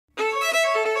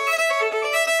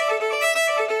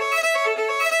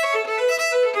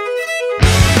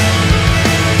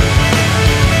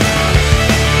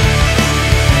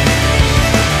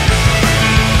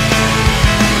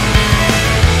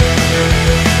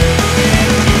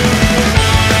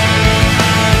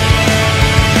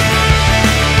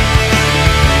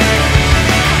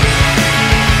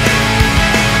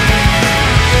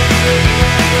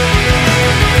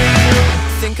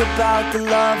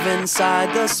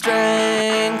inside the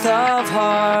strength of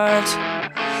heart.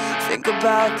 Think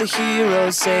about the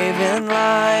heroes saving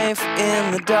life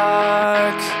in the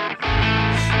dark.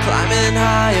 Climbing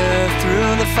higher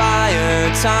through the fire,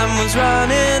 time was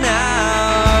running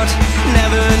out.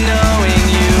 Never knowing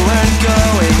you weren't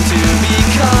going to be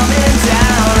coming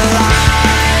down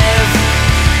alive,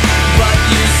 but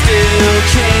you still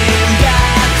came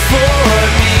back for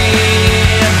me.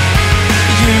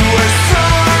 You were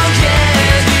strong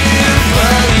and you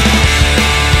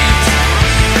believed.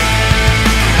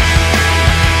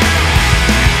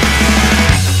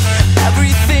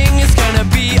 Everything is gonna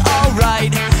be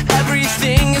alright.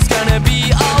 Everything is gonna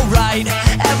be alright.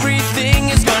 Everything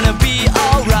is gonna be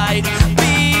alright.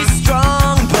 Be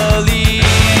strong, believe.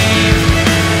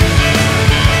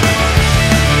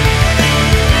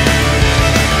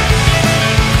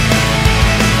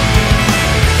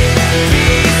 Be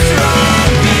strong,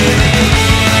 believe.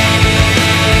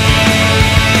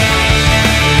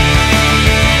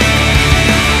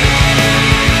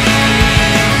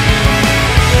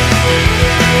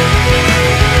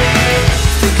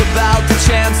 Think about the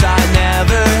chance I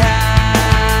never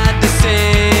had to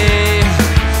say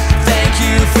thank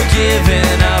you for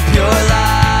giving